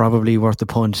 probably worth the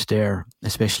punt there,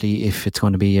 especially if it's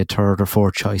going to be a third or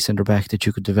fourth choice centre back that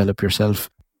you could develop yourself.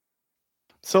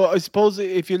 So I suppose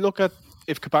if you look at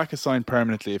if Kabak is signed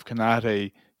permanently, if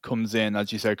Konate comes in,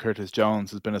 as you said, Curtis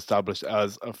Jones has been established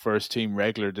as a first team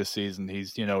regular this season.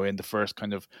 He's in the first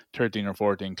kind of 13 or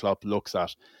 14 Klopp looks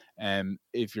at.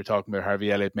 If you're talking about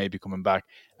Harvey Elliott maybe coming back,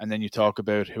 and then you talk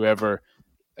about whoever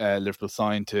Liverpool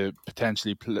signed to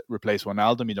potentially replace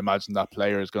Wijnaldum, you'd imagine that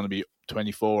player is going to be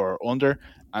 24 or under,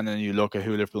 and then you look at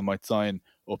who Liverpool might sign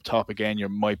up top again, you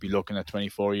might be looking at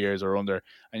 24 years or under,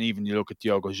 and even you look at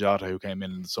Diogo Jota who came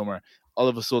in the summer, all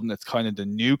of a sudden it's kind of the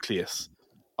nucleus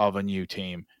of a new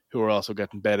team who are also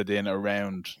getting bedded in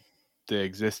around the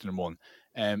existing one.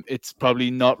 It's probably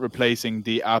not replacing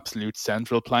the absolute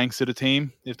central planks of the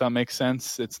team, if that makes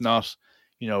sense. It's not,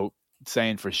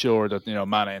 saying for sure that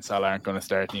Mane and Salah aren't going to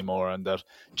start anymore and that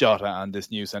Jota and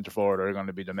this new centre forward are going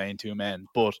to be the main two men.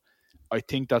 But I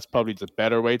think that's probably the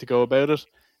better way to go about it.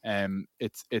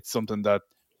 It's something that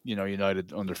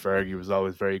United under Fergie was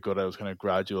always very good at. It was kind of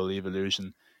gradual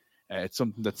evolution. It's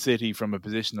something that City, from a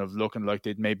position of looking like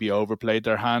they'd maybe overplayed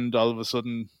their hand, all of a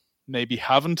sudden maybe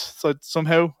haven't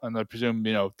somehow. And I presume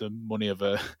the money of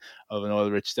an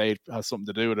oil-rich state has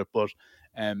something to do with it. But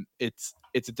it's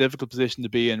a difficult position to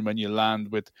be in when you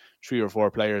land with 3 or 4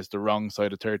 players the wrong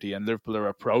side of 30, and Liverpool are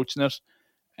approaching it,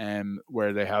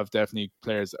 where they have definitely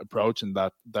players approaching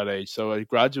that age. So a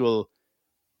gradual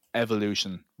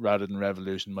evolution rather than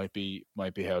revolution might be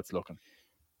how it's looking.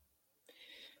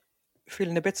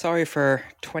 Feeling a bit sorry for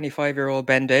 25-year-old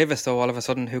Ben Davis, though, all of a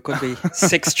sudden, who could be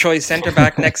sixth choice centre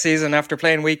back next season after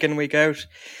playing week in, week out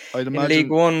in League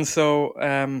One. So,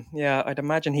 I'd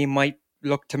imagine he might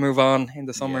look to move on in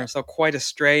the summer. Yeah. So quite a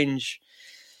strange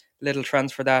little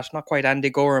transfer that. Not quite Andy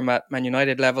Gorham at Man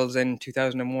United levels in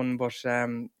 2001, but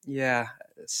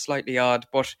slightly odd.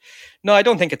 But no, I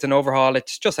don't think it's an overhaul.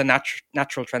 It's just a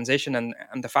natural transition. And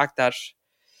the fact that,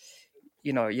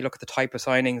 you look at the type of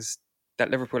signings that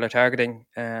Liverpool are targeting,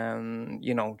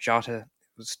 Jota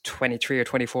was 23 or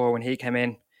 24 when he came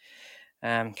in.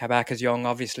 Kabak is young,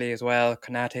 obviously, as well.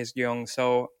 Konate is young.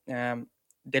 So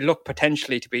they look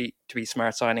potentially to be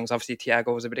smart signings. Obviously,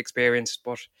 Thiago was a bit experienced,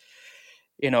 but,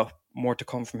 more to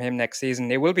come from him next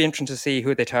season. It will be interesting to see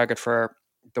who they target for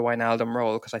the Wijnaldum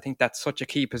role, because I think that's such a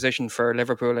key position for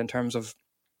Liverpool in terms of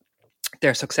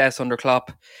their success under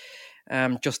Klopp.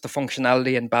 Just the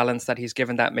functionality and balance that he's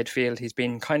given that midfield. He's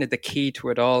been kind of the key to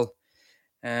it all.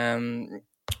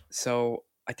 So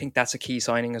I think that's a key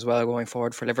signing as well going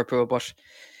forward for Liverpool. But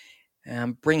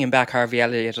bringing back Harvey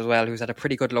Elliott as well, who's had a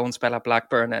pretty good loan spell at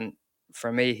Blackburn. And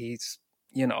for me, he's,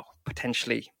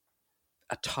 potentially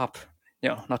a top,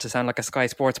 not to sound like a Sky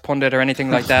Sports pundit or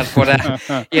anything like that, but,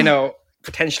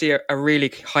 potentially a really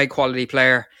high quality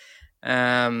player.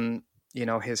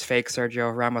 His fake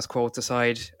Sergio Ramos quotes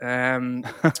aside.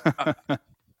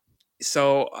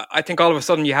 So I think all of a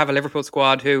sudden you have a Liverpool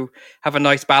squad who have a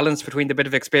nice balance between the bit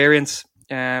of experience,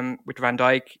 with Van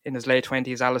Dijk in his late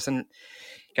 20s, Alisson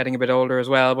getting a bit older as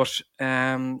well, but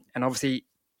and obviously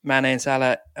Mane and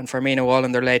Salah and Firmino all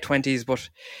in their late 20s, but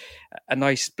a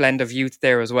nice blend of youth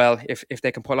there as well if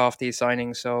they can pull off these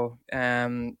signings. So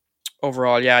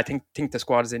overall, I think the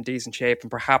squad is in decent shape,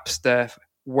 and perhaps the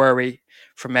worry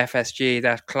from FSG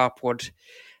that Klopp would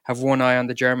have one eye on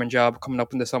the German job coming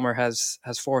up in the summer has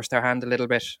forced their hand a little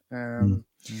bit.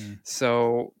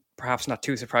 So perhaps not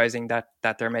too surprising that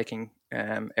they're making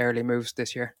early moves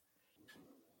this year.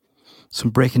 Some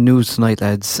breaking news tonight,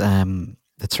 lads,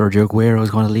 that Sergio Aguero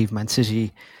is going to leave Man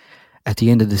City at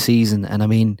the end of the season. And I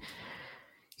mean,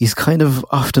 he's kind of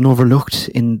often overlooked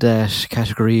in that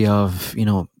category of,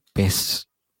 best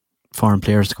foreign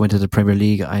players to go into the Premier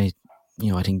League. I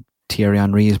think Thierry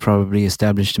Henry has probably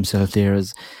established himself there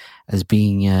as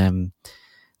being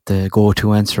the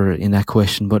go-to answer in that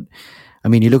question. But I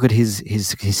mean, you look at his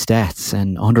stats,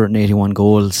 and 181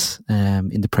 goals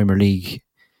in the Premier League,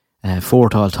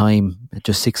 fourth all time,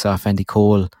 just 6 off Andy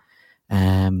Cole,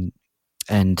 and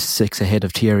 6 ahead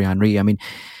of Thierry Henry. I mean,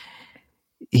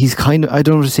 he's kind of, I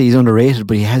don't want to say he's underrated,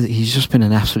 but he's just been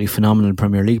an absolutely phenomenal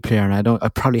Premier League player, and I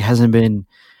probably hasn't been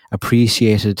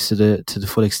appreciated to the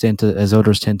full extent as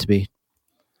others tend to be.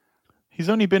 He's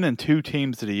only been in 2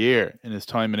 teams of the year in his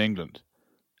time in England,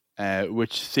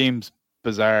 which seems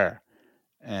bizarre.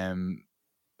 He's a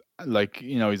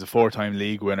 4-time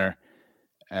league winner,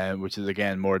 which is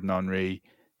again more than Henry.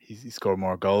 He scored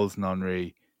more goals than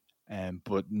Henry,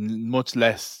 but much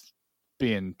less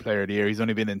being player of the year. He's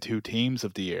only been in 2 teams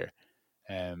of the year.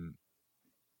 I'm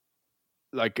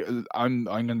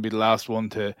going to be the last one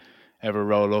to ever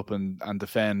roll up and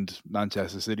defend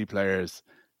Manchester City players,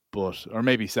 or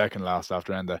maybe second last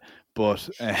after Enda. But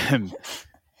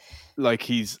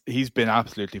he's been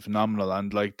absolutely phenomenal,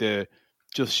 and the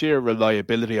just sheer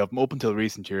reliability of him up until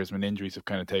recent years when injuries have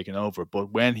kind of taken over.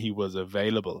 But when he was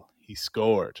available, he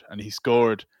scored, and he's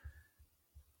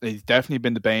definitely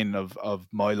been the bane of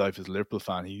my life as a Liverpool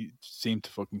fan. He seemed to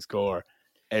fucking score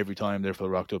every time Liverpool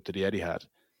rocked up to the Etihad.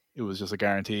 It was just a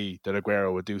guarantee that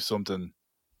Aguero would do something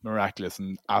miraculous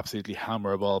and absolutely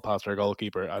hammer a ball past our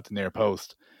goalkeeper at the near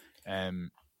post.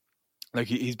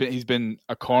 He's been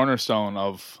a cornerstone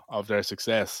of their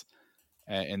success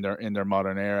in their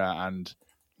modern era, and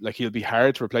he'll be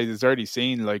hard to replace. It's already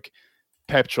seen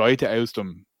Pep tried to oust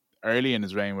him early in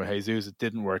his reign with Jesus. It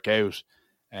didn't work out.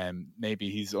 Maybe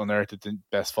he's unearthed the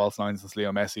best false nine since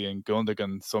Leo Messi and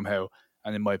Gundogan somehow,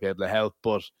 and it might be able to help.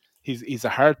 But he's a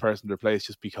hard person to replace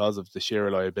just because of the sheer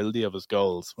reliability of his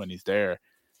goals when he's there.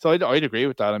 So I'd agree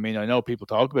with that. I mean, I know people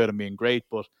talk about him being great,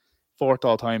 but 4th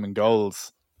all time in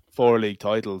goals, 4 league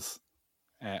titles,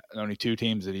 and only 2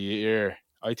 teams of the year.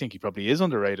 I think he probably is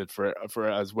underrated for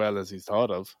as well as he's thought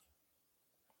of.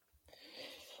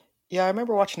 Yeah, I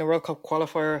remember watching a World Cup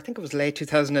qualifier. I think it was late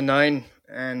 2009,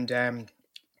 and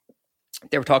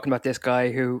they were talking about this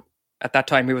guy who, at that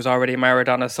time, he was already married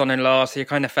on a son-in-law, so you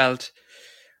kind of felt,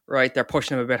 right, they're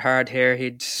pushing him a bit hard here.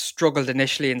 He'd struggled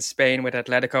initially in Spain with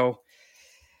Atletico.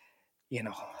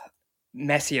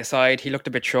 Messi aside, he looked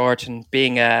a bit short, and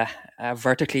being a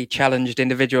vertically challenged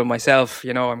individual myself,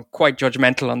 I'm quite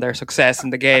judgmental on their success in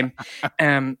the game.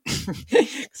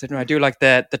 Considering I do like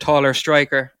the taller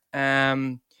striker.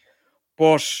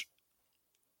 But,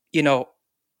 you know,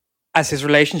 as his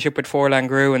relationship with Forlan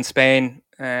grew in Spain,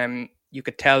 you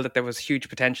could tell that there was huge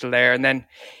potential there. And then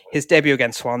his debut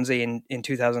against Swansea in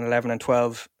 2011 and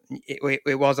 12,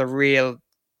 it was a real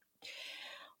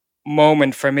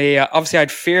moment for me. Obviously,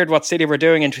 I'd feared what City were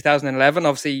doing in 2011.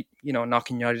 Obviously, you know,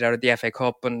 knocking United out of the FA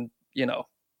Cup and, you know,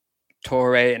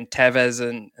 Torre and Tevez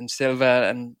and Silva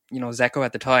and, you know, Zeko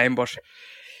at the time. But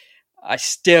I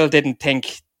still didn't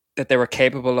think that they were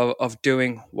capable of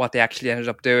doing what they actually ended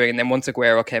up doing. And then once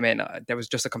Aguero came in, there was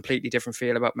just a completely different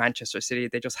feel about Manchester City.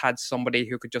 They just had somebody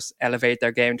who could just elevate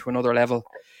their game to another level.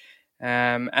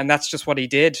 And that's just what he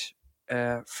did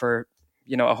for,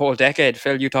 you know, a whole decade.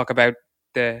 Phil, you talk about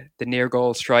the near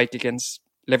goal strike against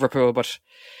Liverpool, but,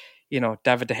 you know,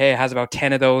 David De Gea has about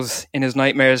 10 of those in his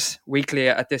nightmares weekly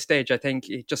at this stage. I think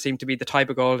it just seemed to be the type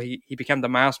of goal he became the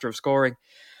master of scoring.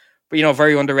 But, you know,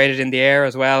 very underrated in the air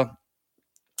as well.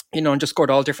 You know, and just scored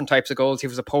all different types of goals. He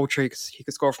was a poacher. He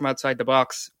could score from outside the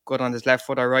box, good on his left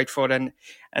foot or right foot, and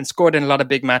scored in a lot of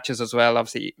big matches as well.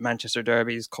 Obviously, Manchester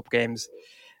derbies, cup games.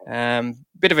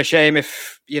 Bit of a shame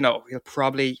if, you know, he'll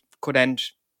probably could end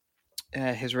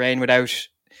his reign without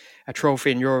a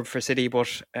trophy in Europe for City.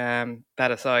 But that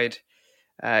aside,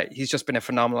 he's just been a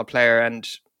phenomenal player. And,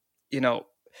 you know,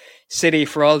 City,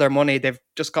 for all their money, they've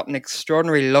just gotten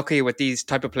extraordinarily lucky with these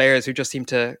type of players who just seem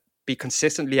to be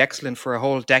consistently excellent for a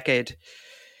whole decade.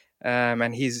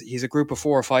 And he's a group of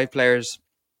 4 or 5 players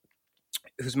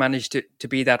who's managed to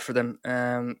be that for them,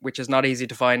 which is not easy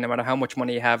to find no matter how much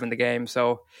money you have in the game.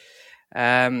 So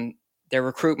their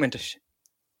recruitment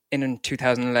in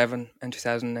 2011 and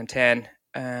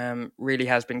 2010 really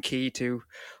has been key to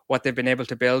what they've been able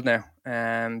to build now.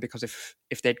 Because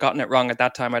if they'd gotten it wrong at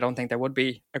that time, I don't think there would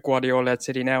be a Guardiola-led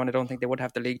City now, and I don't think they would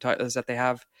have the league titles that they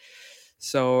have.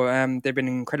 So they've been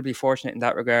incredibly fortunate in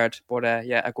that regard. But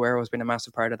yeah, Aguero has been a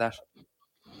massive part of that.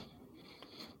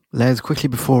 Les, quickly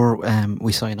before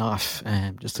we sign off,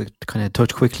 just to kind of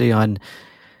touch quickly on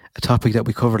a topic that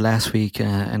we covered last week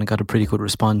and got a pretty good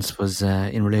response, was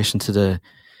in relation to the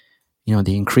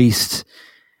increased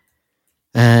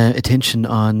attention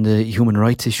on the human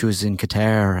rights issues in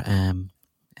Qatar.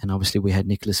 And obviously we had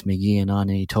Nicholas McGeehan on,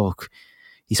 and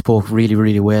he spoke really,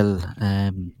 really well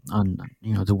on,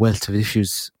 you know, the wealth of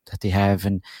issues that they have.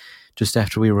 And just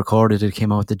after we recorded, it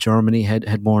came out that Germany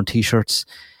had worn T-shirts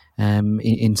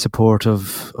in support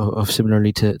of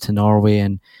similarly to Norway,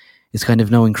 and it's kind of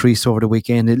now increased over the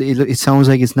weekend. It sounds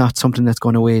like it's not something that's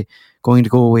going to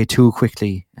go away too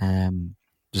quickly.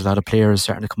 There's a lot of players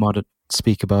starting to come out and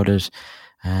speak about it,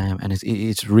 and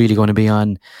it's really going to be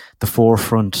on the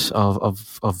forefront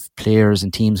of players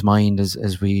and teams' mind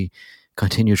as we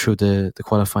continue through the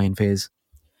qualifying phase.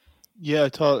 Yeah, I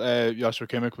thought Joshua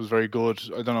Kimmich was very good.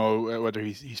 I don't know whether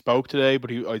he spoke today,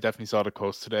 but I definitely saw the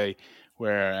post today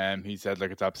where he said,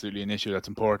 like, it's absolutely an issue that's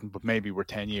important, but maybe we're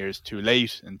 10 years too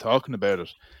late in talking about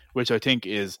it, which I think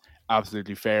is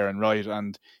absolutely fair and right.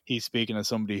 And he's speaking as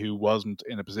somebody who wasn't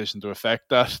in a position to affect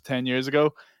that 10 years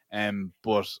ago.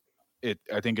 But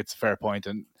I think it's a fair point.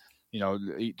 And, you know,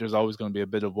 there's always going to be a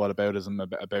bit of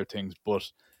whataboutism about things, but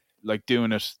like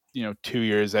doing it, you know, 2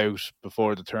 years out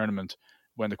before the tournament,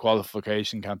 when the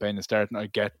qualification campaign is starting, I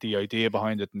get the idea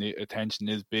behind it and the attention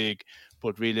is big,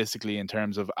 but realistically, in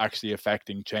terms of actually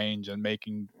affecting change and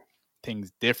making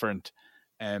things different,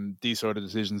 these sort of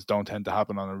decisions don't tend to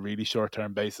happen on a really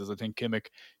short-term basis. I think Kimmich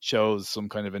shows some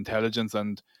kind of intelligence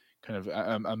and kind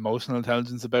of emotional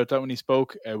intelligence about that when he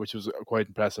spoke, which was quite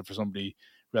impressive for somebody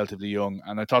relatively young.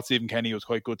 And I thought Stephen Kenny was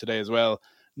quite good today as well,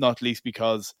 not least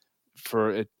because,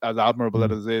 for it, as admirable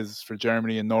as it is for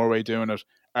Germany and Norway doing it,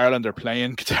 Ireland are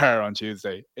playing Qatar on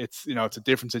Tuesday. It's, you know, it's a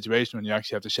different situation when you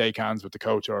actually have to shake hands with the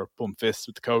coach or bump fists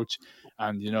with the coach,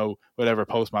 and, you know, whatever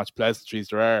post-match pleasantries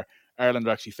there are, Ireland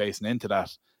are actually facing into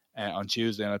that on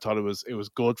Tuesday. And I thought it was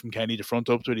good from Kenny to front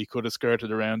up to it. He could have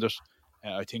skirted around it.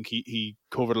 I think he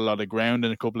covered a lot of ground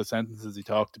in a couple of sentences. He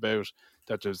talked about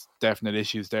that there's definite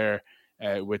issues there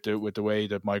with the way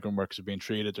that migrant workers are being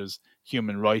treated. There's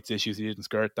human rights issues. He didn't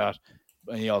skirt that.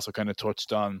 And he also kind of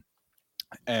touched on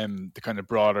the kind of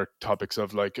broader topics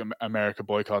of, like, America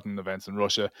boycotting events in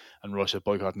Russia and Russia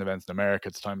boycotting events in America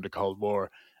at the time of the Cold War,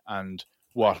 and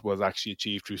what was actually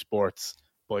achieved through sports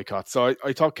boycotts. So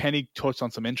I thought Kenny touched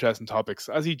on some interesting topics,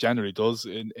 as he generally does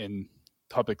in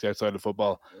topics outside of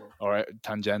football or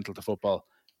tangential to football.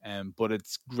 But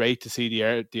it's great to see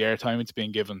the airtime it's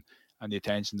being given and the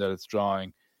attention that it's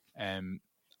drawing. And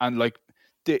like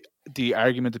the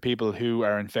argument to people who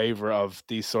are in favour of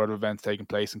these sort of events taking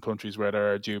place in countries where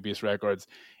there are dubious records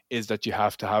is that you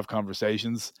have to have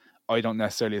conversations. I don't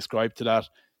necessarily ascribe to that.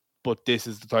 But this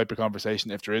is the type of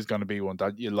conversation, if there is going to be one,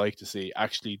 that you like to see,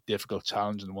 actually difficult,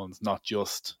 challenging ones, not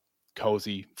just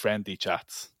cozy, friendly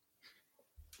chats.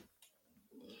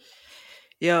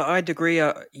 Yeah, I'd agree.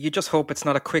 You just hope it's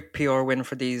not a quick PR win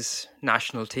for these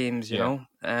national teams, you know,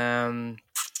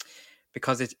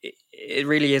 because it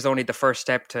really is only the first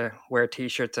step to wear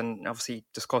T-shirts and obviously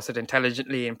discuss it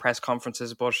intelligently in press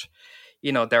conferences. But,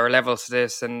 you know, there are levels to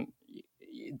this, and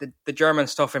the German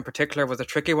stuff in particular was a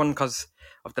tricky one because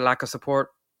of the lack of support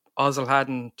Ozil had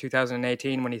in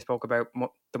 2018 when he spoke about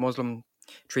the Muslim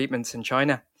treatments in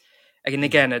China. And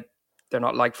again, they're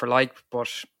not like for like, but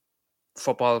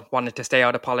football wanted to stay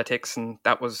out of politics, and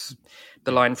that was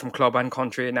the line from club and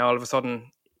country. And now all of a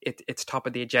sudden it's top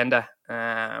of the agenda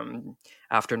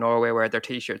after Norway wear their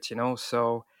T-shirts, you know.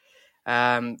 So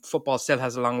football still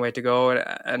has a long way to go,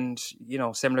 and you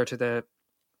know, similar to the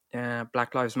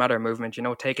Black Lives Matter movement, you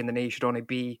know, taking the knee should only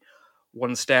be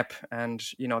one step. And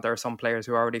you know, there are some players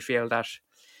who already feel that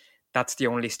that's the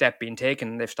only step being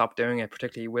taken. They've stopped doing it,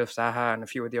 particularly Wilf Zaha and a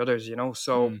few of the others, you know.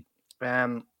 So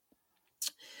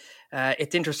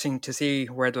it's interesting to see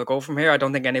where they'll go from here. I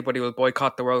don't think anybody will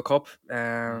boycott the World Cup.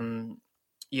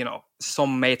 You know,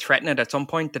 some may threaten it at some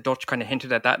point. The Dutch kind of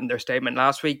hinted at that in their statement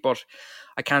last week, but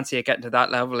I can't see it getting to that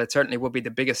level. It certainly would be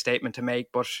the biggest statement to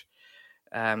make, but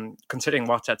considering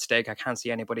what's at stake, I can't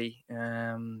see anybody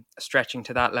stretching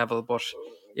to that level. But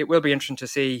it will be interesting to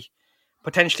see,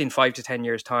 potentially in 5 to 10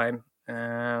 years' time,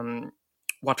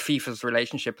 what FIFA's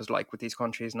relationship is like with these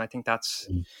countries. And I think that's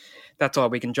all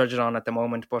we can judge it on at the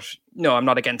moment. But no, I'm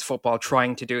not against football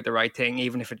trying to do the right thing,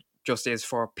 even if it just is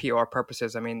for PR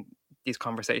purposes. I mean, these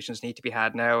conversations need to be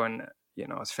had now. And, you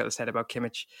know, as Phil said about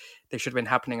Kimmich, they should have been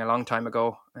happening a long time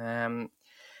ago. And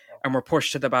we're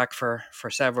pushed to the back for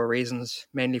several reasons,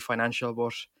 mainly financial,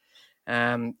 but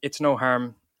it's no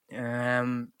harm.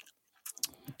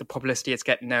 The publicity it's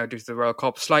getting now due to the World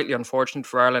Cup, slightly unfortunate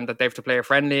for Ireland that they have to play a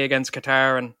friendly against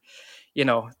Qatar. And, you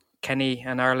know, Kenny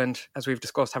and Ireland, as we've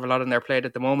discussed, have a lot on their plate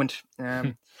at the moment.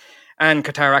 And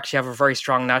Qatar actually have a very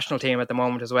strong national team at the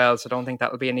moment as well. So I don't think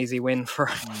that'll be an easy win for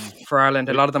Ireland.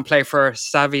 A lot of them play for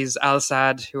Savi's Al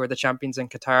Sadd, who are the champions in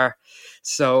Qatar.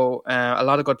 So a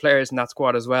lot of good players in that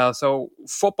squad as well. So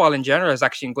football in general is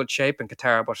actually in good shape in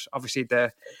Qatar. But obviously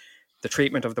the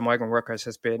treatment of the migrant workers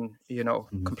has been, you know,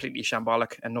 completely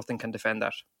shambolic, and nothing can defend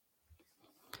that.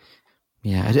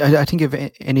 Yeah, I think if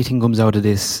anything comes out of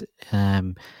this,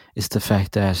 it's the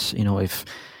fact that, you know, if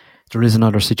there is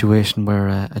another situation where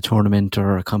a tournament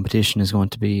or a competition is going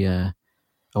to be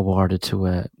awarded to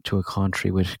a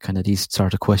country with kind of these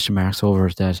sort of question marks over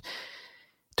it, that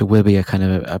there will be a kind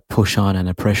of a push on and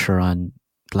a pressure on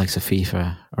the likes of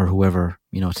FIFA or whoever,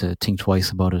 you know, to think twice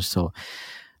about it. So,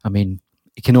 I mean,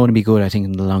 it can only be good, I think,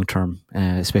 in the long term,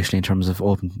 especially in terms of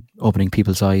opening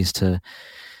people's eyes to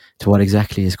what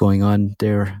exactly is going on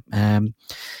there.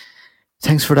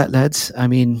 Thanks for that, lads. I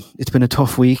mean, it's been a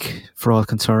tough week for all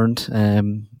concerned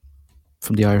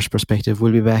from the Irish perspective.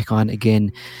 We'll be back on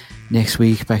again next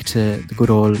week, back to the good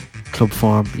old club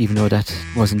form, even though that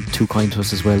wasn't too kind to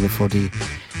us as well before the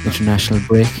international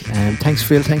break. Thanks,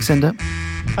 Phil. Thanks, Enda.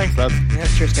 Thanks, lads. Yeah,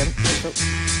 cheers, Kevin. Thanks,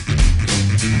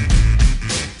 Phil.